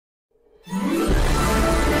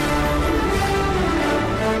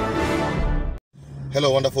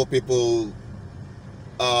Hello, wonderful people.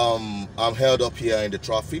 I'm held up here in the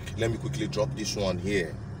traffic. Let me quickly drop this one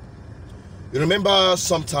here. You remember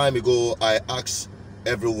some time ago, I asked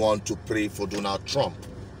everyone to pray for Donald Trump.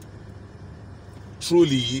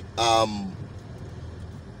 Truly,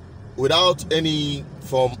 without any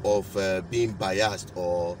form of being biased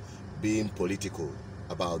or being political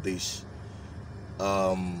about this,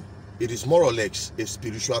 it is more or less a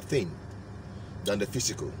spiritual thing than the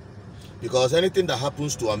physical. Because anything that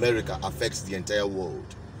happens to America affects the entire world.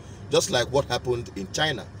 Just like what happened in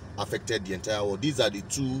China affected the entire world. These are the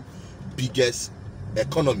two biggest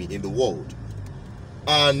economy in the world.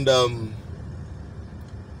 And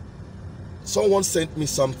someone sent me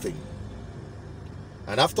something.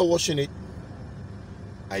 And after watching it,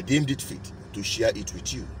 I deemed it fit to share it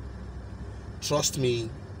with you. Trust me,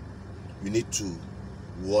 you need to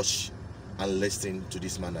watch and listen to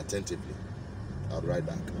this man attentively. I'll be right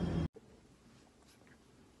back.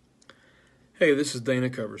 Hey, this is Dana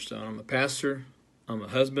Coverstone. I'm a pastor, I'm a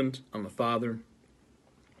husband, I'm a father,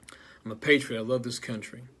 I'm a patriot. I love this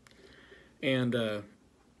country. And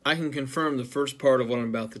I can confirm the first part of what I'm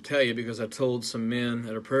about to tell you because I told some men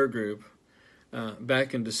at a prayer group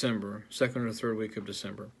back in December, second or third week of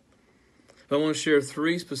December. But I want to share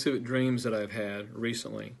three specific dreams that I've had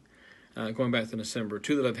recently, going back to December,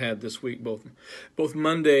 two that I've had this week, both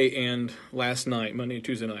Monday and last night, Monday and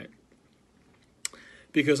Tuesday night.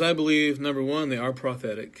 Because I believe, number one, they are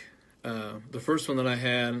prophetic. The first one that I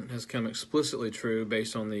had has come explicitly true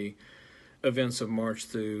based on the events of March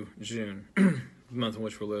through June, the month in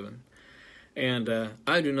which we're living. And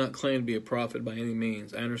I do not claim to be a prophet by any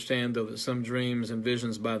means. I understand, though, that some dreams and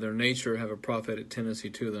visions by their nature have a prophetic tendency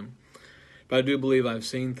to them. But I do believe I've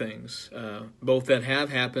seen things, both that have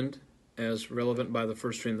happened, as relevant by the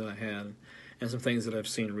first dream that I had, and some things that I've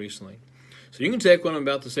seen recently. So you can take what I'm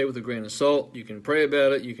about to say with a grain of salt. You can pray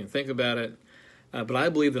about it. You can think about it. But I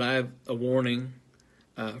believe that I have a warning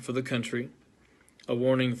for the country, a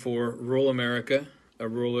warning for rural America, a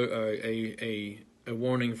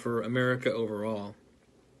warning for America overall.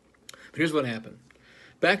 But here's what happened.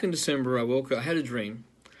 Back in December, I woke up. I had a dream,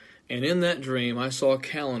 and in that dream, I saw a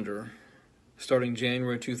calendar starting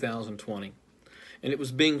January 2020, and it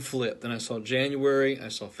was being flipped. And I saw January, I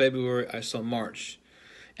saw February, I saw March.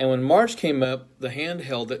 And when March came up, the hand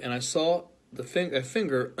held it, and I saw a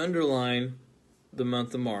finger underline the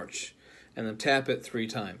month of March, and then tap it 3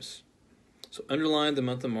 times. So underline the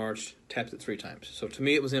month of March, tapped it 3 times. So to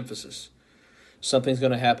me, it was emphasis. Something's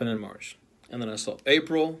going to happen in March. And then I saw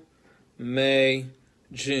April, May,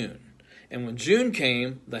 June. And when June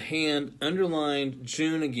came, the hand underlined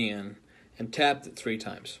June again and tapped it 3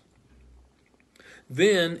 times.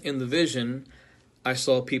 Then, in the vision, I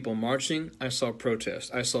saw people marching, I saw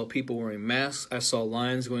protests, I saw people wearing masks, I saw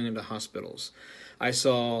lines going into hospitals. I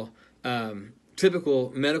saw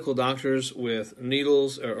typical medical doctors with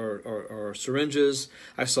needles or syringes.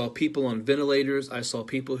 I saw people on ventilators. I saw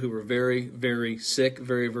people who were very, very sick,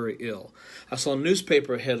 very, very ill. I saw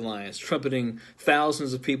newspaper headlines trumpeting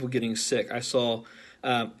thousands of people getting sick. I saw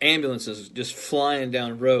ambulances just flying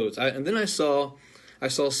down roads. And then I saw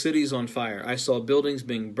cities on fire. I saw buildings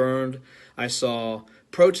being burned. I saw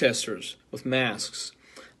protesters with masks.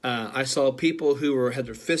 I saw people who had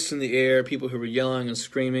their fists in the air, people who were yelling and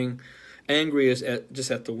screaming, angry just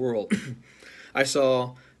at the world. I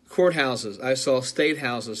saw courthouses. I saw state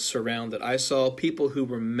houses surrounded. I saw people who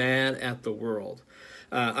were mad at the world.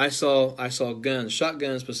 I saw guns,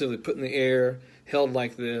 shotguns specifically, put in the air, held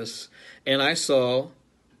like this. And I saw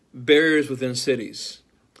barriers within cities.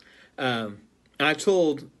 And I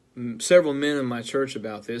told several men in my church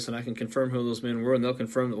about this, and I can confirm who those men were, and they'll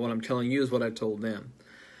confirm that what I'm telling you is what I told them.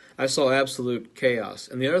 I saw absolute chaos.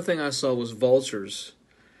 And the other thing I saw was vultures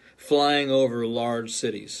flying over large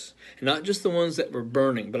cities. And not just the ones that were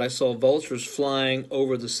burning, but I saw vultures flying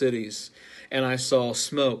over the cities. And I saw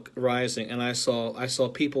smoke rising, and I saw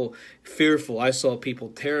people fearful. I saw people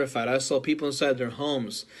terrified. I saw people inside their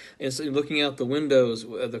homes and looking out the windows,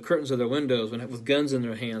 the curtains of their windows, with guns in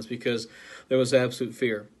their hands because there was absolute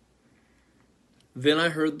fear. Then I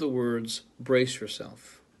heard the words, brace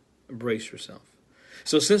yourself, brace yourself.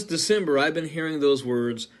 So since December, I've been hearing those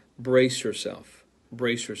words, brace yourself,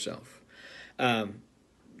 brace yourself.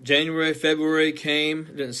 January, February came,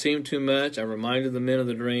 it didn't seem too much. I reminded the men of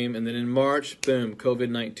the dream, and then in March, boom,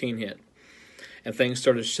 COVID-19 hit. And things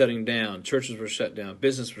started shutting down. Churches were shut down,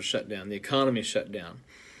 business was shut down, the economy shut down.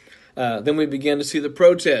 Then we began to see the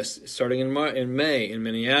protests starting in May in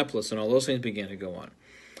Minneapolis, and all those things began to go on.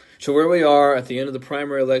 So where we are at the end of the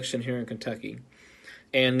primary election here in Kentucky,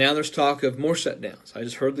 and now there's talk of more shutdowns. I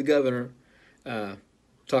just heard the governor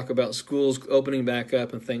talk about schools opening back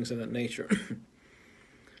up and things of that nature.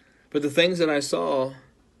 But the things that I saw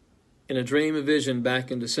in a dream and vision back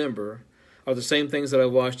in December are the same things that I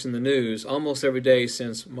watched in the news almost every day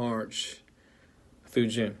since March through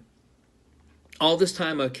June. All this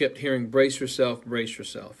time I kept hearing, brace yourself, brace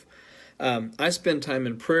yourself. I spend time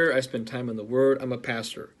in prayer. I spend time in the Word. I'm a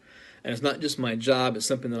pastor. And it's not just my job. It's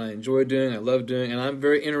something that I enjoy doing, I love doing, and I'm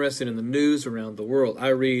very interested in the news around the world. I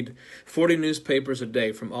read 40 newspapers a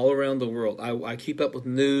day from all around the world. I keep up with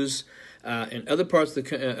news in other parts of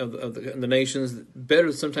the nations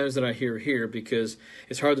better sometimes than I hear here, because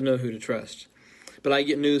it's hard to know who to trust. But I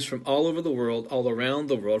get news from all over the world, all around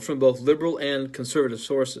the world, from both liberal and conservative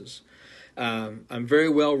sources. I'm very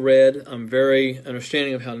well read. I'm very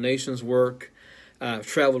understanding of how nations work. I've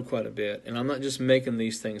traveled quite a bit, and I'm not just making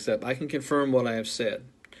these things up. I can confirm what I have said.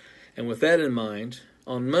 And with that in mind,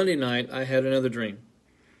 on Monday night, I had another dream.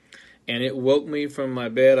 And it woke me from my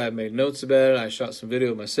bed. I made notes about it. I shot some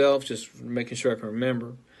video of myself, just making sure I can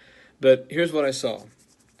remember. But here's what I saw.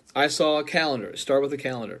 I saw a calendar. Start with a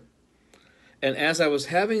calendar. And as I was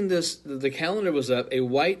having this, the calendar was up, a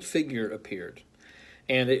white figure appeared.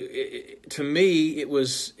 And to me, it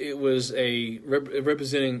was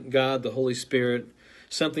representing God, the Holy Spirit,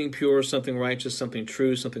 something pure, something righteous, something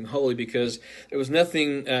true, something holy, because there was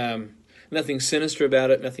nothing sinister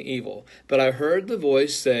about it, nothing evil. But I heard the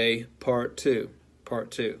voice say, part two.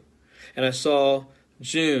 And I saw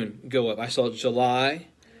June go up. I saw July,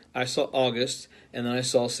 I saw August, and then I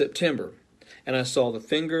saw September. And I saw the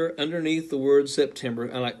finger underneath the word September,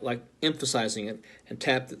 and like emphasizing it, and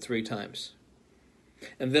tapped it 3 times.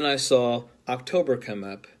 And then I saw October come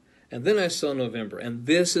up, and then I saw November. And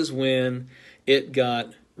this is when it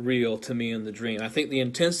got real to me in the dream. I think the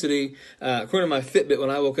intensity, according to my Fitbit, when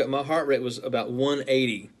I woke up, my heart rate was about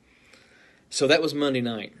 180. So that was Monday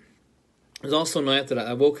night. It was also a night that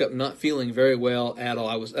I woke up not feeling very well at all.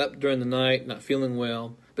 I was up during the night, not feeling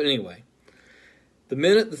well. But anyway, the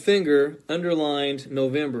minute the finger underlined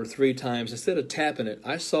November 3 times, instead of tapping it,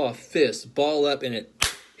 I saw a fist ball up and it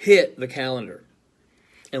hit the calendar.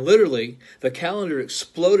 And literally, the calendar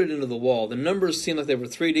exploded into the wall. The numbers seemed like they were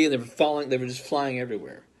 3D and they were just flying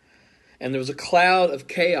everywhere. And there was a cloud of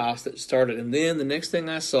chaos that started. And then the next thing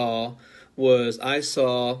I saw was I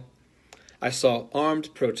saw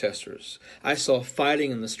armed protesters. I saw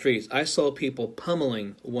fighting in the streets. I saw people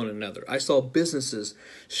pummeling one another. I saw businesses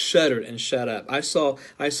shuttered and shut up. I saw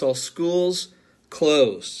schools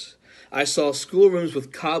closed. I saw schoolrooms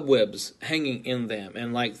with cobwebs hanging in them,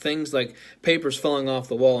 and like things like papers falling off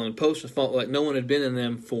the wall and posters falling, like no one had been in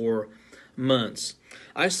them for months.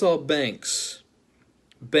 I saw bank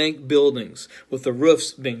buildings with the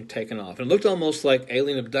roofs being taken off. And it looked almost like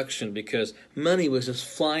alien abduction, because money was just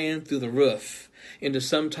flying through the roof into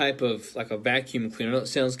some type of like a vacuum cleaner. I know it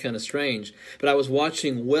sounds kind of strange, but I was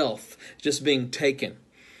watching wealth just being taken.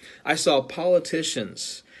 I saw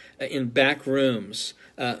politicians in back rooms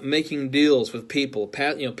making deals with people,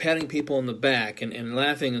 patting people on the back and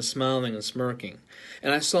laughing and smiling and smirking.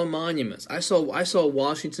 And I saw monuments. I saw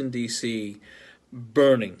Washington, D.C.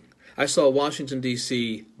 burning. I saw Washington,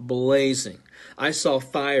 D.C. blazing. I saw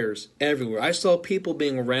fires everywhere. I saw people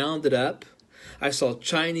being rounded up. I saw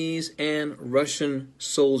Chinese and Russian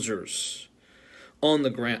soldiers on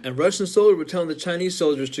the ground. And Russian soldiers were telling the Chinese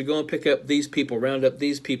soldiers to go and pick up these people, round up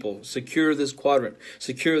these people, secure this quadrant,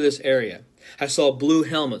 secure this area. I saw blue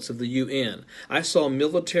helmets of the UN. I saw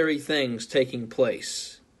military things taking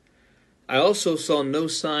place. I also saw no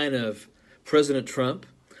sign of President Trump.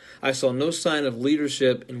 I saw no sign of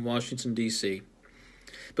leadership in Washington, D.C.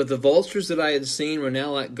 But the vultures that I had seen were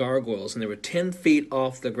now like gargoyles, and they were 10 feet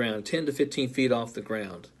off the ground, 10 to 15 feet off the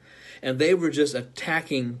ground. And they were just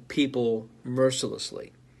attacking people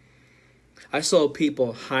mercilessly. I saw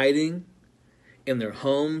people hiding in their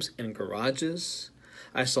homes and garages.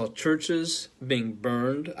 I saw churches being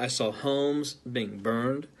burned. I saw homes being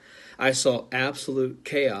burned. I saw absolute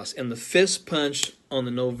chaos. And the fist punch on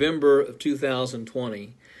the November of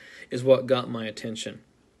 2020 is what got my attention.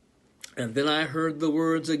 And then I heard the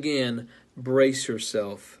words again, brace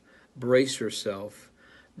yourself, brace yourself,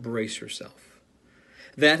 brace yourself.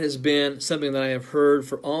 That has been something that I have heard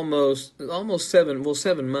for almost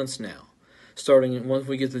 7 months now. Starting once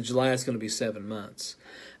we get to July, it's going to be 7 months.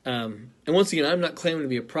 And once again, I'm not claiming to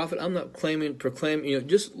be a prophet. I'm not proclaiming,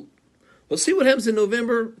 just let's see what happens in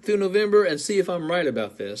November, through November, and see if I'm right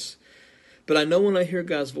about this. But I know when I hear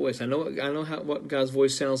God's voice. I know what God's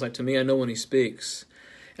voice sounds like to me. I know when He speaks.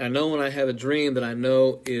 And I know when I have a dream that I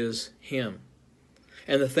know is Him.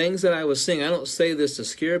 And the things that I was seeing, I don't say this to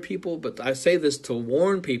scare people, but I say this to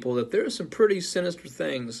warn people that there are some pretty sinister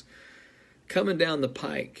things coming down the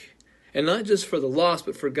pike. And not just for the lost,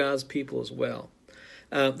 but for God's people as well.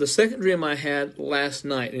 The second dream I had last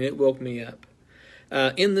night, and it woke me up.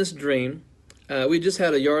 In this dream, we just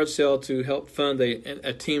had a yard sale to help fund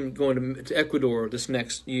a team going to Ecuador this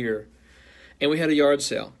next year. And we had a yard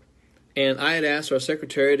sale. And I had asked our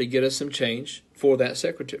secretary to get us some change for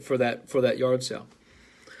that yard sale.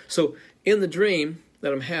 So in the dream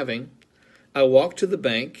that I'm having, I walk into the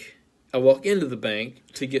bank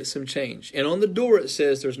to get some change. And on the door it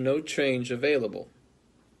says there's no change available.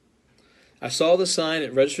 I saw the sign,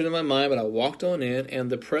 it registered in my mind, but I walked on in, and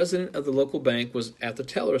the president of the local bank was at the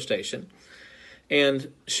teller station,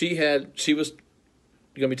 and she was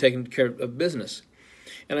going to be taking care of business.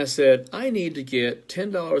 And I said, I need to get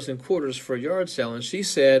 $10 in quarters for a yard sale. And she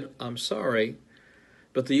said, I'm sorry,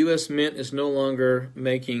 but the U.S. Mint is no longer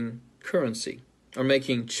making currency or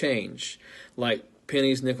making change, like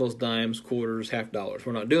pennies, nickels, dimes, quarters, half dollars.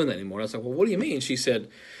 We're not doing that anymore. And I was like, well, what do you mean? She said,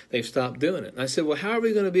 they've stopped doing it. And I said, well, how are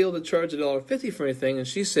we going to be able to charge $1.50 for anything? And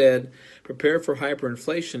she said, prepare for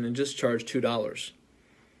hyperinflation and just charge $2.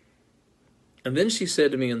 And then she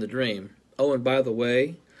said to me in the dream, oh, and by the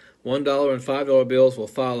way, $1 and $5 bills will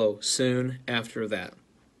follow soon after that.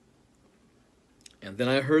 And then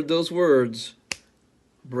I heard those words,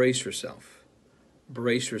 brace yourself,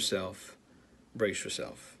 brace yourself, brace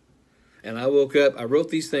yourself. And I woke up, I wrote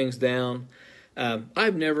these things down.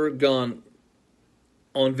 I've never gone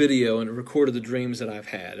on video and recorded the dreams that I've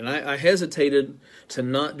had. And I hesitated to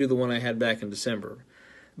not do the one I had back in December.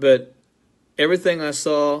 But everything I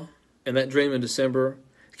saw in that dream in December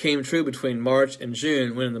came true between March and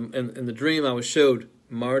June, when in the dream I was showed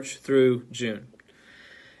March through June.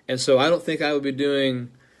 And so I don't think I would be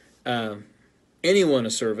doing anyone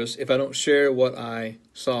a service if I don't share what I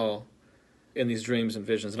saw in these dreams and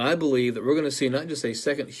visions. And I believe that we're going to see not just a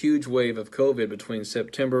second huge wave of COVID between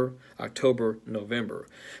September, October, November,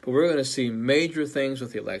 but we're going to see major things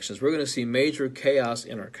with the elections. We're going to see major chaos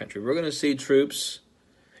in our country. We're going to see troops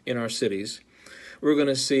in our cities. We're going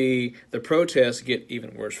to see the protests get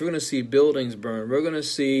even worse. We're going to see buildings burn. We're going to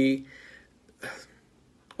see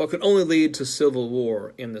what could only lead to civil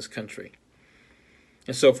war in this country.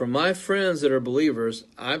 And so for my friends that are believers,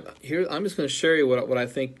 I'm just going to share you what I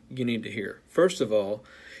think you need to hear. First of all,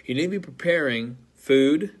 you need to be preparing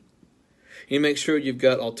food. You need to make sure you've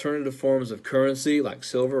got alternative forms of currency like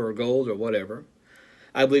silver or gold or whatever.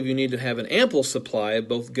 I believe you need to have an ample supply of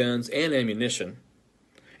both guns and ammunition.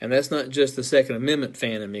 And that's not just the Second Amendment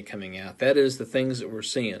fan in me coming out. That is the things that we're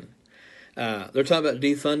seeing. They're talking about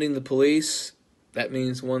defunding the police. That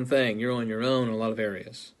means one thing. You're on your own in a lot of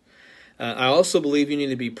areas. I also believe you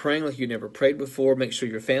need to be praying like you've never prayed before. Make sure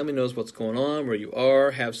your family knows what's going on, where you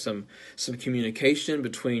are. Have some communication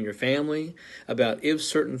between your family about if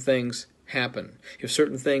certain things happen, if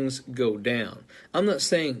certain things go down. I'm not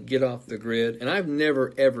saying get off the grid, and I've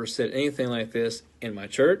never, ever said anything like this in my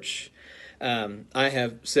church. I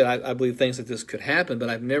have said I believe things like this could happen,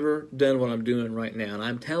 but I've never done what I'm doing right now. And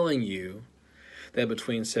I'm telling you that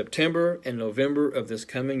between September and November of this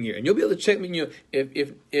coming year, and you'll be able to check me,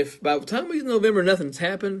 if by the time we get to November nothing's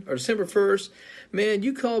happened, or December 1st, man,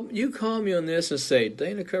 you call me on this and say,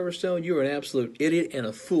 Dana Coverstone, you are an absolute idiot and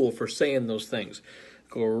a fool for saying those things.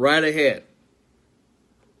 Go right ahead.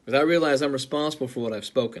 Because I realize I'm responsible for what I've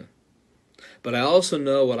spoken. But I also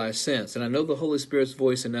know what I sense, and I know the Holy Spirit's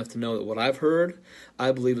voice enough to know that what I've heard,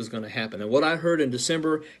 I believe is going to happen. And what I heard in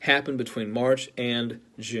December happened between March and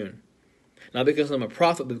June. Not because I'm a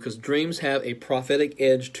prophet, but because dreams have a prophetic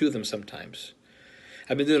edge to them sometimes.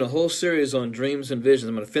 I've been doing a whole series on dreams and visions.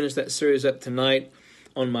 I'm going to finish that series up tonight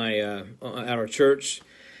on at our church.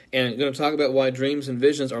 And I'm going to talk about why dreams and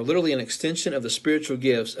visions are literally an extension of the spiritual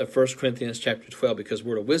gifts of 1 Corinthians chapter 12. Because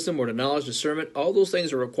word of wisdom, word of knowledge, discernment, all those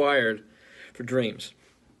things are required for dreams.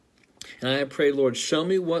 And I pray, Lord, show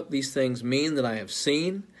me what these things mean that I have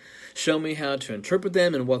seen. Show me how to interpret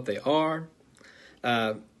them and what they are.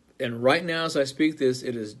 And right now, as I speak this,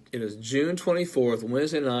 it is June 24th,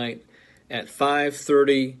 Wednesday night at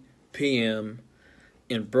 5:30 p.m.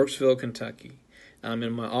 in Burkesville, Kentucky. I'm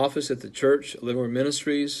in my office at the church, Living Word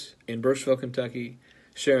Ministries in Burkesville, Kentucky,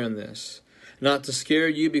 sharing this. Not to scare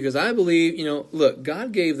you, because I believe, look,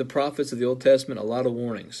 God gave the prophets of the Old Testament a lot of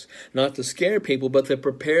warnings. Not to scare people, but to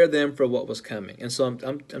prepare them for what was coming. And so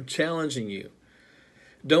I'm challenging you.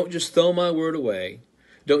 Don't just throw my word away.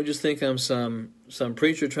 Don't just think I'm some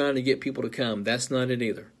preacher trying to get people to come. That's not it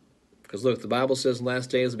either. Because look, the Bible says in the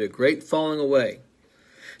last days there will be a great falling away.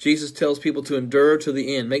 Jesus tells people to endure to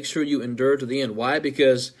the end. Make sure you endure to the end. Why?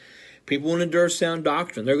 Because people won't endure sound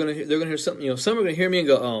doctrine. They're going to hear something. Some are going to hear me and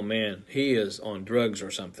go, "Oh man, he is on drugs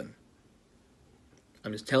or something."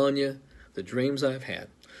 I'm just telling you the dreams I've had.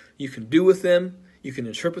 You can do with them, you can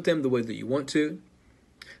interpret them the way that you want to,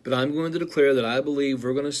 but I'm going to declare that I believe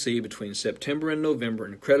we're going to see between September and November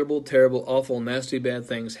incredible, terrible, awful, nasty, bad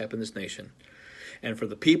things happen in this nation. And for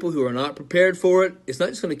the people who are not prepared for it, it's not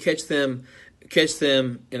just going to catch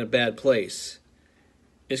them in a bad place.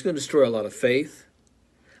 It's going to destroy a lot of faith,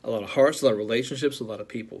 a lot of hearts, a lot of relationships, a lot of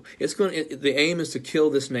people. The aim is to kill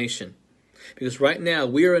this nation. Because right now,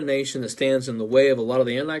 we are a nation that stands in the way of a lot of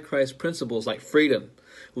the Antichrist principles like freedom,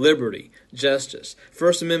 liberty, justice.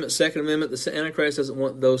 First Amendment, Second Amendment, the Antichrist doesn't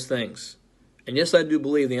want those things. And yes, I do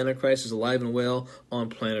believe the Antichrist is alive and well on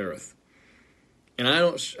planet Earth. And I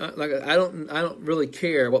don't really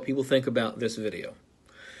care what people think about this video.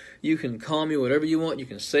 You can call me whatever you want, you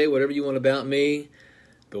can say whatever you want about me,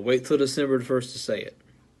 but wait till December 1st to say it.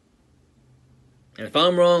 And if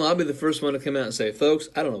I'm wrong, I'll be the first one to come out and say, folks,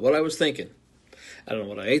 I don't know what I was thinking. I don't know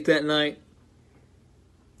what I ate that night.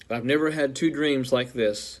 But I've never had two dreams like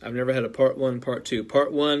this. I've never had a part one, part two.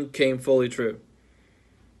 Part one came fully true.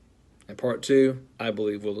 And part two, I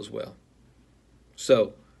believe, will as well.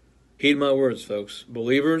 So, heed my words, folks.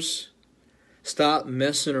 Believers, stop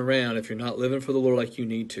messing around if you're not living for the Lord like you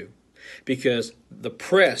need to. Because the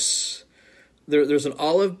press, there's an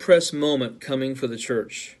olive press moment coming for the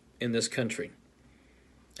church in this country.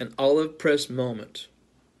 An olive press moment.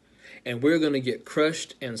 And we're going to get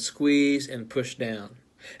crushed and squeezed and pushed down.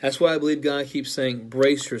 That's why I believe God keeps saying,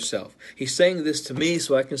 brace yourself. He's saying this to me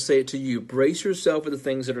so I can say it to you. Brace yourself for the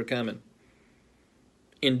things that are coming.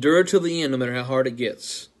 Endure till the end no matter how hard it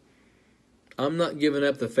gets. I'm not giving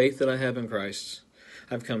up the faith that I have in Christ.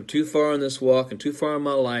 I've come too far in this walk and too far in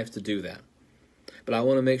my life to do that. But I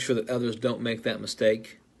want to make sure that others don't make that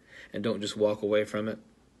mistake and don't just walk away from it.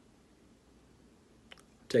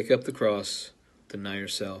 Take up the cross, deny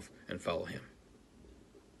yourself, and follow Him.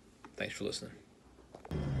 Thanks for listening.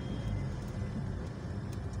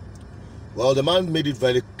 Well, the man made it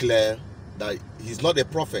very clear that he's not a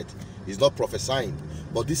prophet. He's not prophesying.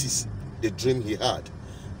 But this is the dream he had.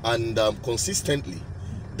 And consistently,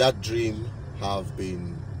 that dream have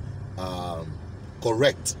been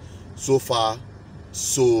correct. So far,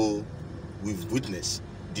 so we've witnessed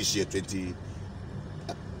this year,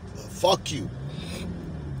 fuck you.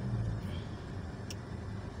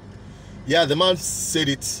 Yeah, the man said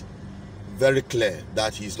it very clear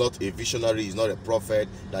that he's not a visionary, he's not a prophet,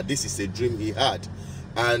 that this is a dream he had.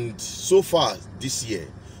 And so far this year,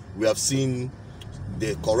 we have seen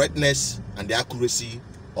the correctness and the accuracy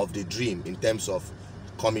of the dream in terms of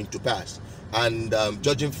coming to pass. And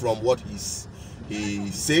judging from what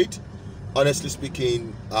he said, honestly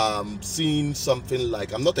speaking, seeing something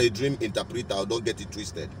like, I'm not a dream interpreter, don't get it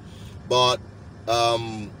twisted, but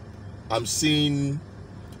I'm seeing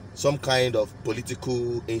some kind of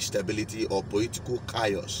political instability or political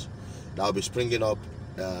chaos that will be springing up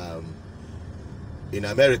in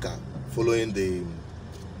America following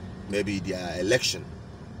maybe their election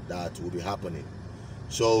that will be happening.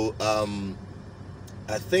 So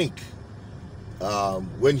I think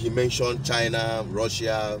when he mentioned China,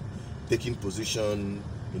 Russia taking position,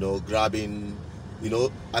 grabbing,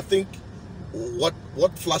 I think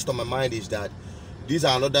what flashed on my mind is that these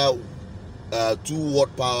are another two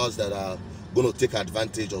world powers that are going to take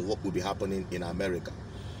advantage of what will be happening in America.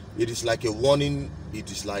 It is like a warning,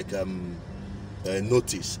 it is like a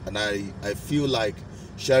notice, and I feel like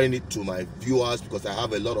sharing it to my viewers, because I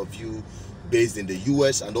have a lot of you based in the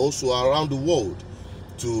US and also around the world,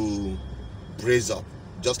 to brace up,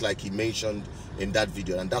 just like he mentioned in that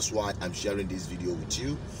video. And that's why I'm sharing this video with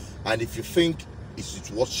you. And if you think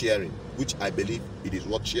it's worth sharing, which I believe it is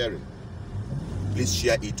worth sharing, please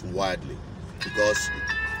share it widely, because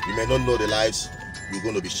you may not know the lives you're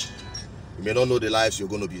going to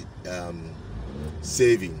be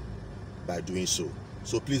saving by doing so.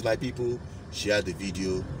 So please, my people, share the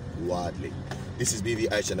video widely. This is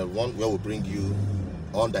BVI Channel 1, where we bring you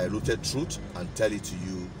undiluted truth and tell it to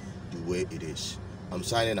you the way it is. I'm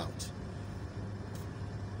signing out.